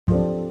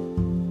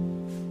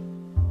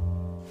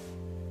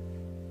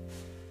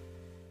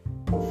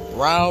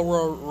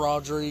Rylo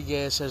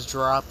Rodriguez has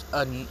dropped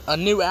a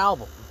new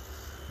album,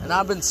 and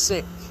I've been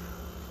sick,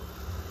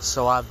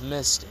 so I've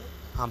missed it.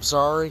 I'm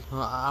sorry,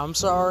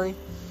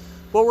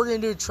 but we're going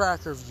to do a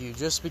track review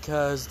just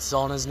because it's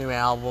on his new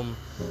album.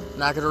 I'm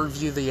not going to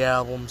review the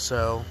album,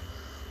 so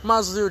might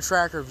as well do a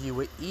track review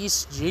with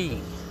EST.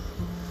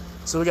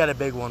 So we got a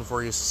big one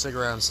for you, so stick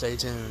around and stay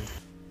tuned.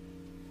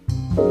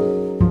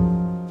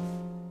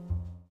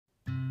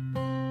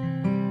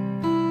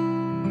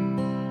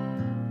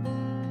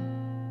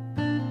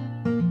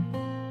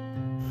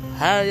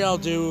 How y'all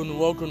doing?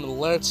 Welcome to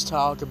Let's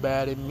Talk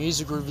About It,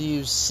 Music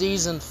Reviews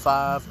Season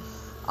 5.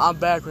 I'm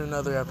back with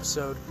another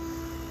episode,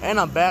 and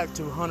I'm back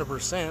to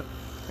 100%.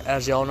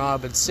 As y'all know,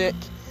 I've been sick.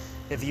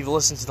 If you've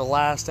listened to the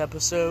last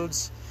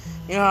episodes,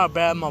 you know how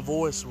bad my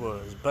voice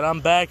was. But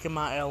I'm back in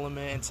my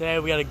element, and today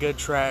we got a good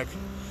a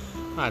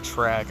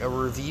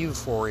review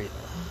for you.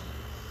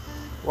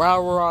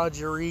 Rylo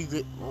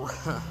Rodriguez,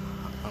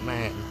 oh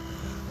man,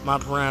 my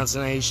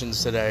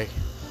pronunciations today.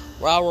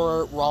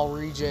 Rylo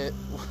Rodriguez,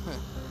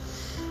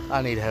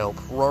 I need help.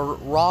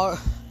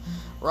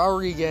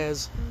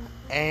 Rodriguez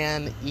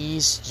and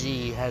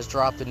EST has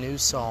dropped a new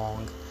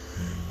song.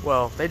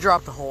 Well, they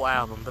dropped the whole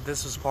album, but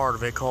this was part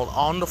of it, called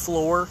On the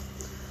Floor.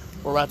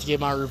 We're about to get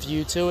my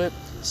review to it,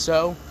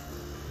 so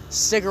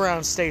stick around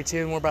and stay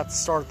tuned. We're about to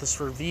start this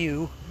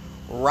review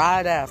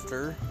right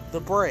after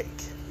the break.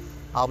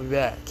 I'll be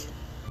back.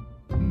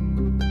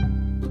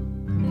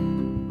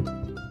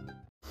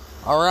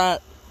 Alright,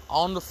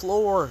 On the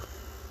Floor,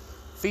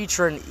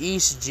 featuring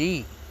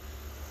EST.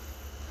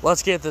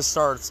 Let's get this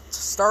started.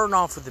 Starting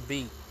off with the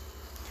beat.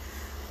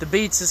 The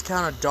beat's this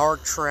kind of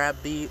dark trap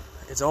beat.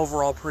 It's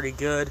overall pretty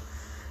good.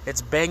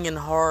 It's banging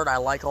hard. I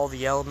like all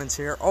the elements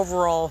here.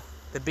 Overall,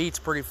 the beat's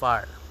pretty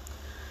fire.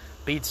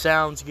 Beat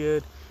sounds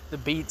good. The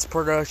beat's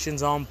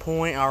production's on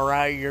point.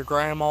 Alright, your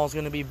grandma's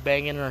going to be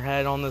banging her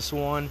head on this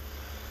one.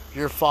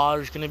 Your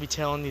father's going to be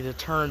telling you to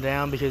turn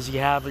down because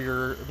you have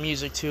your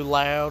music too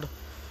loud.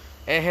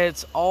 It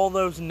hits all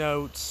those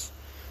notes.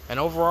 And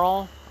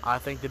overall, I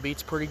think the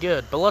beat's pretty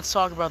good. But let's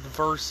talk about the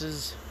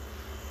verses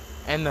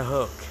and the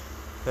hook.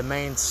 The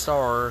main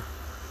star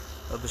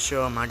of the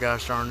show, in my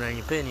gosh darn dang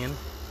opinion.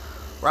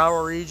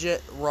 Rodriguez,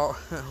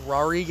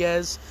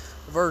 the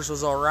verse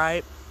was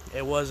alright.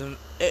 It wasn't...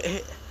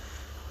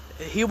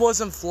 he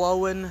wasn't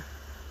flowing.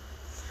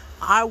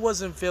 I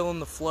wasn't feeling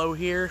the flow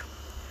here.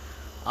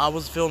 I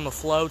was feeling the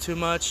flow too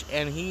much.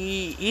 And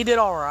he did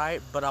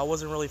alright, but I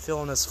wasn't really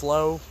feeling his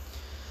flow.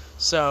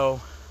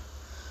 So...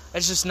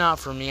 it's just not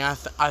for me, I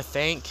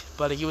think.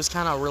 But he was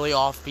kind of really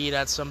offbeat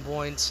at some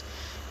points.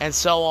 And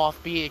so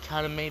offbeat, it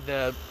kind of made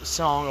the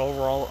song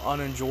overall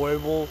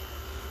unenjoyable.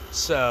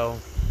 So,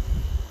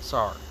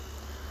 sorry.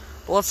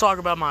 But let's talk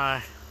about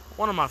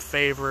one of my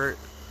favorite,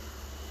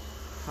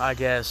 I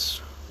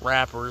guess,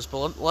 rappers.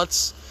 But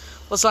let's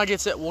not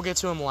get to it. We'll get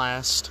to him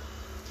last.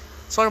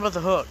 Let's talk about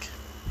the hook.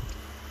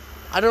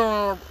 I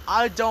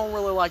don't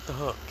really like the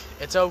hook.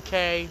 It's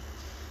okay.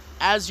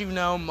 As you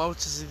know,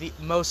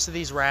 most of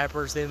these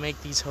rappers, they make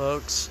these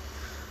hooks.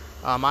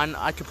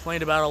 I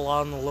complained about it a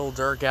lot on the Lil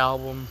Durk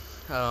album.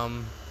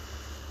 The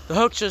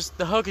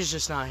hook is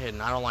just not hitting.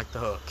 I don't like the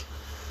hook.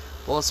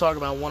 But let's talk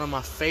about one of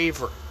my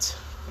favorite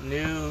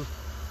new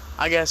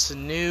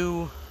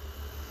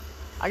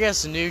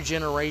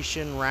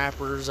generation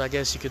rappers, I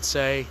guess you could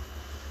say,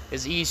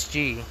 is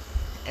EST.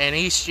 And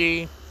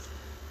EST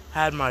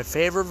had my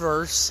favorite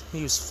verse.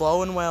 He was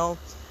flowing well.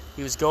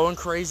 He was going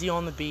crazy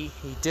on the beat.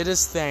 He did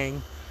his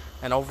thing.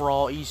 And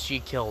overall,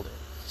 EST killed it.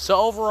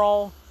 So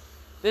overall,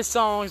 this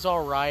song is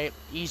alright.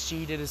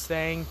 EST did his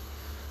thing.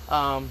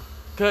 I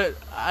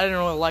didn't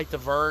really like the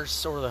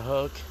verse or the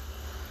hook.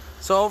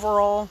 So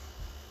overall,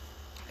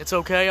 it's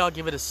okay. I'll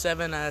give it a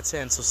 7 out of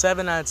 10. So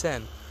 7 out of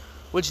 10.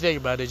 What'd you think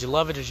about it? Did you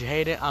love it? Did you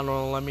hate it? I don't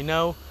know. Let me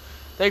know.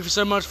 Thank you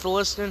so much for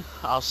listening.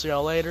 I'll see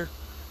y'all later.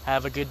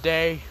 Have a good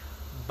day.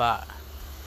 Bye.